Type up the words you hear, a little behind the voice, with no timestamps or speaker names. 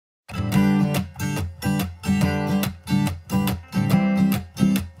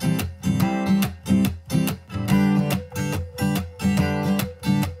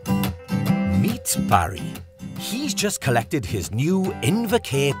Barry. He's just collected his new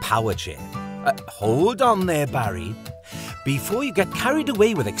Invacare power chair. Hold on there, Barry. Before you get carried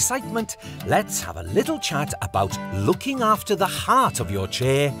away with excitement, let's have a little chat about looking after the heart of your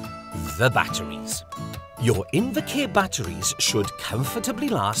chair, the batteries. Your Invacare batteries should comfortably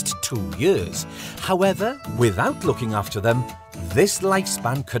last 2 years. However, without looking after them, this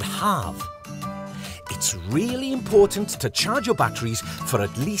lifespan could halve. It's really important to charge your batteries for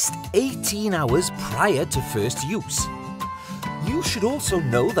at least 18 hours prior to first use. You should also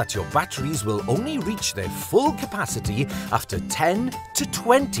know that your batteries will only reach their full capacity after 10 to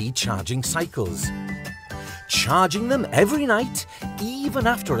 20 charging cycles. Charging them every night, even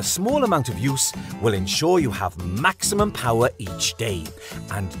after a small amount of use, will ensure you have maximum power each day.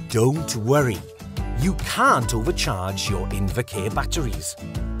 And don't worry, you can't overcharge your Invacare batteries.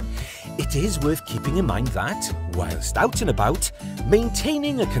 It is worth keeping in mind that, whilst out and about,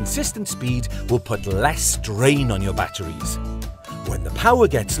 maintaining a consistent speed will put less strain on your batteries. When the power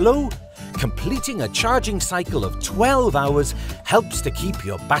gets low, completing a charging cycle of 12 hours helps to keep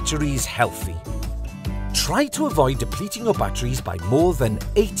your batteries healthy. Try to avoid depleting your batteries by more than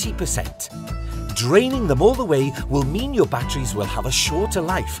 80%. Draining them all the way will mean your batteries will have a shorter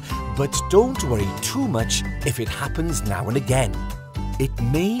life, but don't worry too much if it happens now and again. It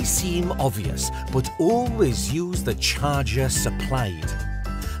may seem obvious, but always use the charger supplied.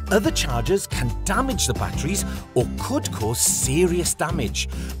 Other chargers can damage the batteries or could cause serious damage.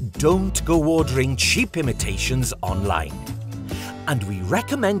 Don't go ordering cheap imitations online. And we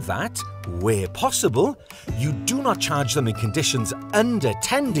recommend that, where possible, you do not charge them in conditions under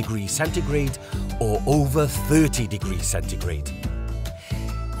 10 degrees centigrade or over 30 degrees centigrade.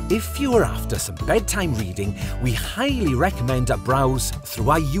 If you are after some bedtime reading, we highly recommend a browse through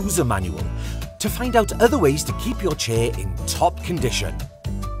our user manual to find out other ways to keep your chair in top condition.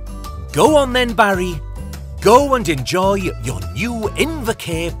 Go on then, Barry. Go and enjoy your new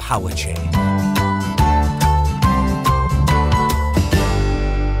Invacare power chair.